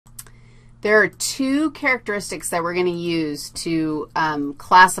There are two characteristics that we're going to use to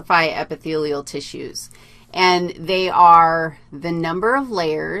classify epithelial tissues, and they are the number of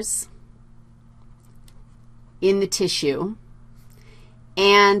layers in the tissue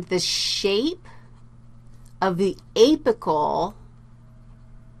and the shape of the apical,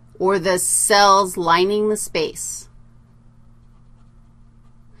 or the cells lining the space.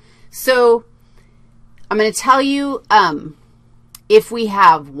 So I'm going to tell you if we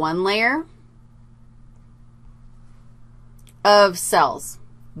have one layer of cells,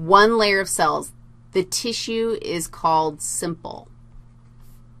 the tissue is called simple.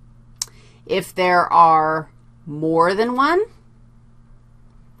 If there are more than one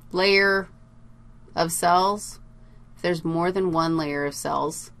layer of cells, if there's more than one layer of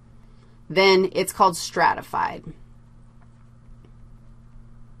cells, then it's called stratified.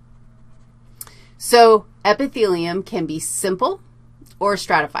 So epithelium can be simple or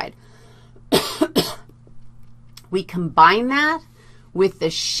stratified. We combine that with the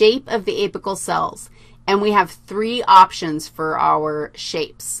shape of the apical cells, and we have three options for our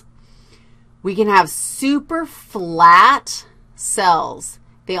shapes. We can have super flat cells.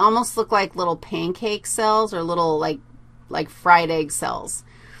 They almost look like little pancake cells or little like fried egg cells.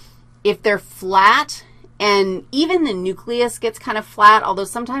 If they're flat, and even the nucleus gets kind of flat, although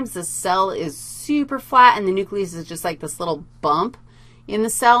sometimes the cell is super flat and the nucleus is just like this little bump in the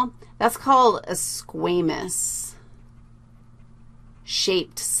cell, that's called a squamous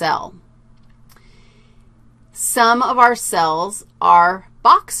shaped cell. Some of our cells are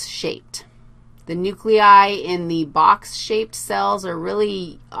box-shaped. The nuclei in the box-shaped cells are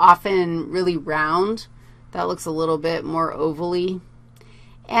really often really round. That looks a little bit more ovally.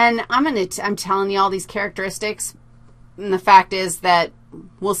 And I'm telling you all these characteristics, and the fact is that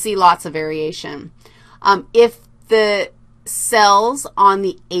we'll see lots of variation. If the cells on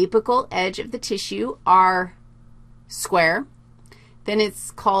the apical edge of the tissue are square, then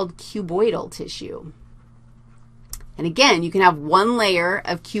it's called cuboidal tissue. And again, you can have one layer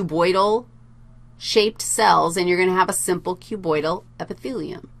of cuboidal-shaped cells, and you're going to have a simple cuboidal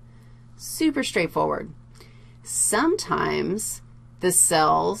epithelium. Super straightforward. Sometimes the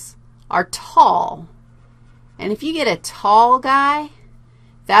cells are tall, and if you get a tall guy,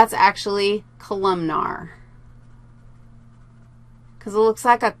 that's actually columnar, because it looks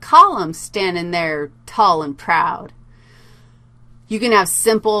like a column standing there tall and proud. You can have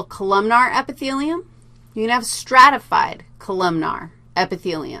simple columnar epithelium. You can have stratified columnar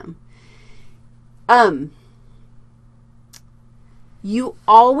epithelium. You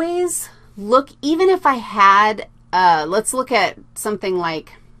always look, even if I had, let's look at something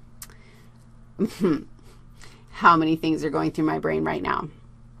like, how many things are going through my brain right now?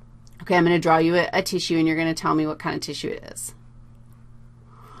 Okay, I'm going to draw you a tissue, and you're going to tell me what kind of tissue it is.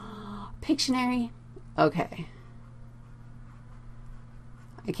 Pictionary? Okay.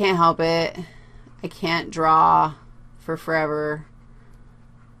 I can't help it. I can't draw for forever.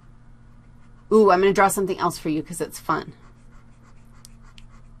 Ooh, I'm going to draw something else for you because it's fun.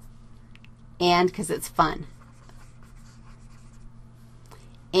 And because it's fun.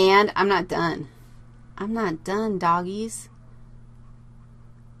 And I'm not done. I'm not done, doggies.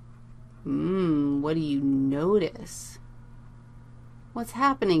 What do you notice? What's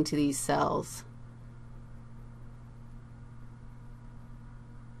happening to these cells?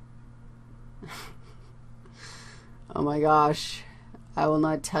 Oh my gosh. I will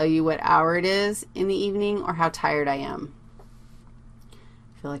not tell you what hour it is in the evening or how tired I am.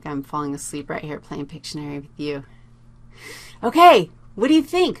 I feel like I'm falling asleep right here playing Pictionary with you. Okay, what do you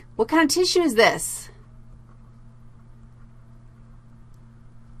think? What kind of tissue is this?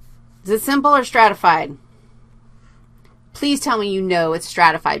 Is it simple or stratified? Please tell me you know it's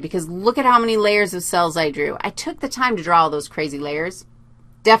stratified, because look at how many layers of cells I drew. I took the time to draw all those crazy layers.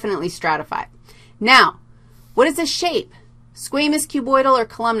 Definitely stratified. Now, what is the shape? Squamous, cuboidal, or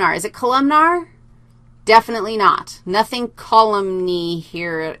columnar? Is it columnar? Definitely not. Nothing columny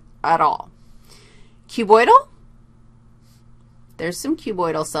here at all. Cuboidal? There's some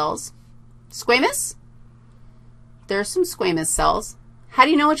cuboidal cells. Squamous? There's some squamous cells. How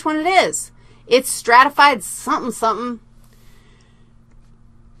do you know which one it is? It's stratified something, something.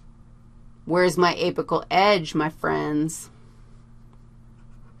 Where's my apical edge, my friends?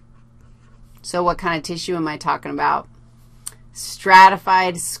 So what kind of tissue am I talking about?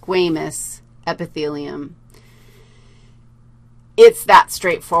 Stratified squamous epithelium. It's that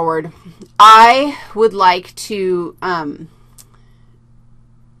straightforward. I would like to,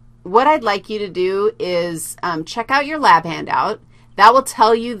 what I'd like you to do is check out your lab handout. That will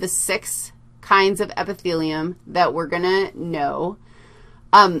tell you the 6 kinds of epithelium that we're going to know.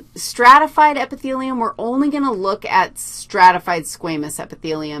 Stratified epithelium, we're only going to look at stratified squamous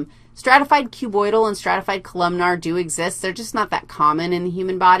epithelium. Stratified cuboidal and stratified columnar do exist. They're just not that common in the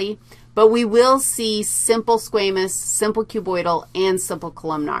human body. But we will see simple squamous, simple cuboidal, and simple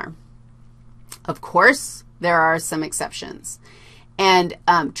columnar. Of course, there are some exceptions. And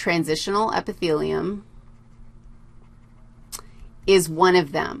transitional epithelium is one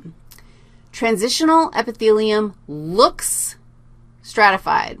of them. Transitional epithelium looks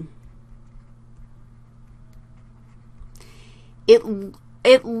stratified. It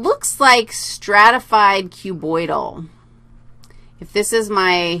looks like stratified cuboidal. If this is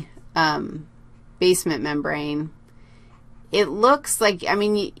my basement membrane, it looks like, I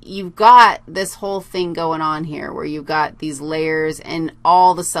mean, you've got this whole thing going on here where you've got these layers and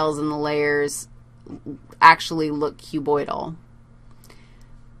all the cells in the layers actually look cuboidal.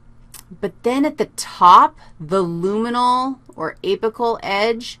 But then at the top, the luminal or apical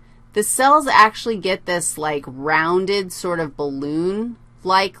edge, the cells actually get this like rounded sort of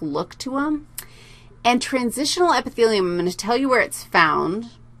balloon-like look to them. And transitional epithelium, I'm going to tell you where it's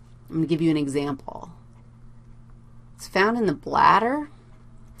found. I'm going to give you an example. It's found in the bladder.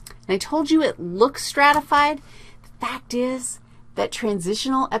 And I told you it looks stratified. The fact is that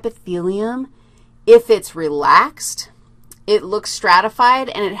transitional epithelium, if it's relaxed, it looks stratified,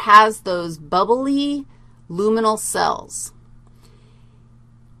 and it has those bubbly luminal cells.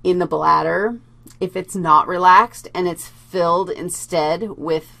 In the bladder, if it's not relaxed and it's filled instead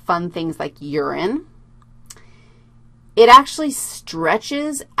with fun things like urine, it actually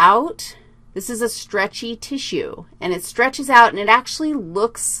stretches out. This is a stretchy tissue, and it stretches out, and it actually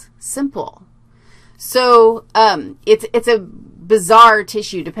looks simple. So it's a bizarre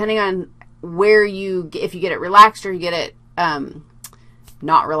tissue depending on where if you get it relaxed or you get it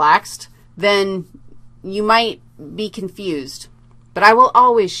not relaxed, then you might be confused. But I will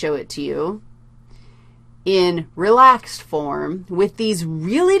always show it to you in relaxed form with these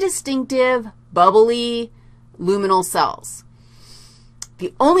really distinctive, bubbly, luminal cells.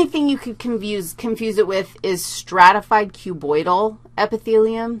 The only thing you could confuse it with is stratified cuboidal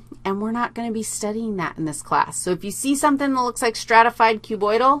epithelium, and we're not going to be studying that in this class. So if you see something that looks like stratified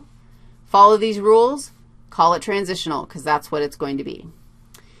cuboidal, follow these rules, call it transitional, because that's what it's going to be.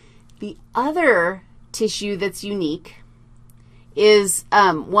 The other tissue that's unique is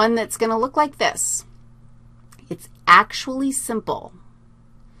one that's going to look like this. It's actually simple.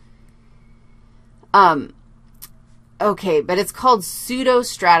 Okay, but it's called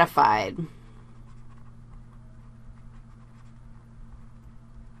pseudostratified.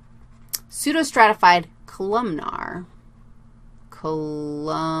 Pseudostratified columnar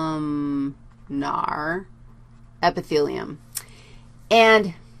epithelium.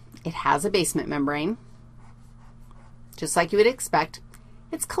 And it has a basement membrane, just like you would expect.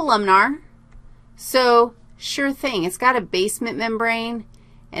 It's columnar, so sure thing. It's got a basement membrane,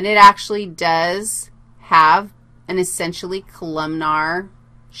 and it actually does have an essentially columnar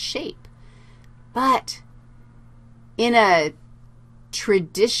shape. But in a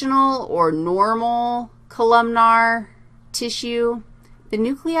traditional or normal columnar tissue, the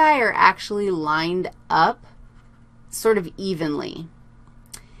nuclei are actually lined up sort of evenly.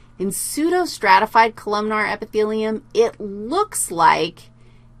 In pseudostratified columnar epithelium, it looks like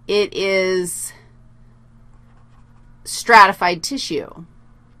it is stratified tissue.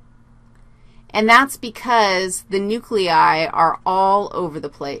 And that's because the nuclei are all over the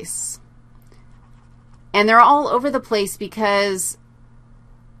place. And they're all over the place because,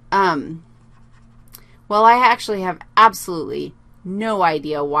 well, I actually have absolutely no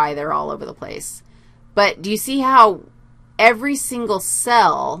idea why they're all over the place. But do you see how every single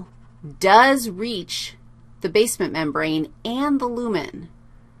cell does reach the basement membrane and the lumen?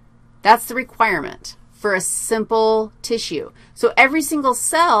 That's the requirement for a simple tissue. So every single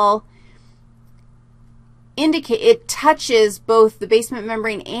cell it touches both the basement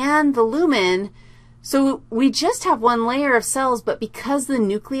membrane and the lumen. So we just have one layer of cells, but because the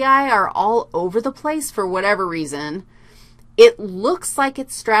nuclei are all over the place for whatever reason, it looks like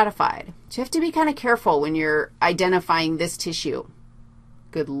it's stratified. So you have to be kind of careful when you're identifying this tissue.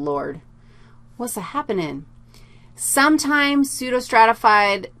 Good Lord. What's happening? Sometimes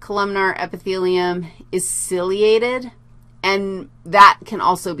pseudostratified columnar epithelium is ciliated, and that can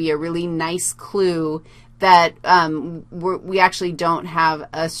also be a really nice clue that we actually don't have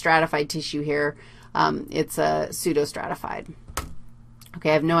a stratified tissue here. It's a pseudostratified. Okay,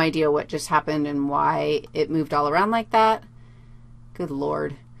 I have no idea what just happened and why it moved all around like that. Good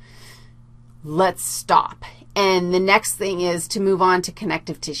Lord. Let's stop. And the next thing is to move on to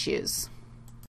connective tissues.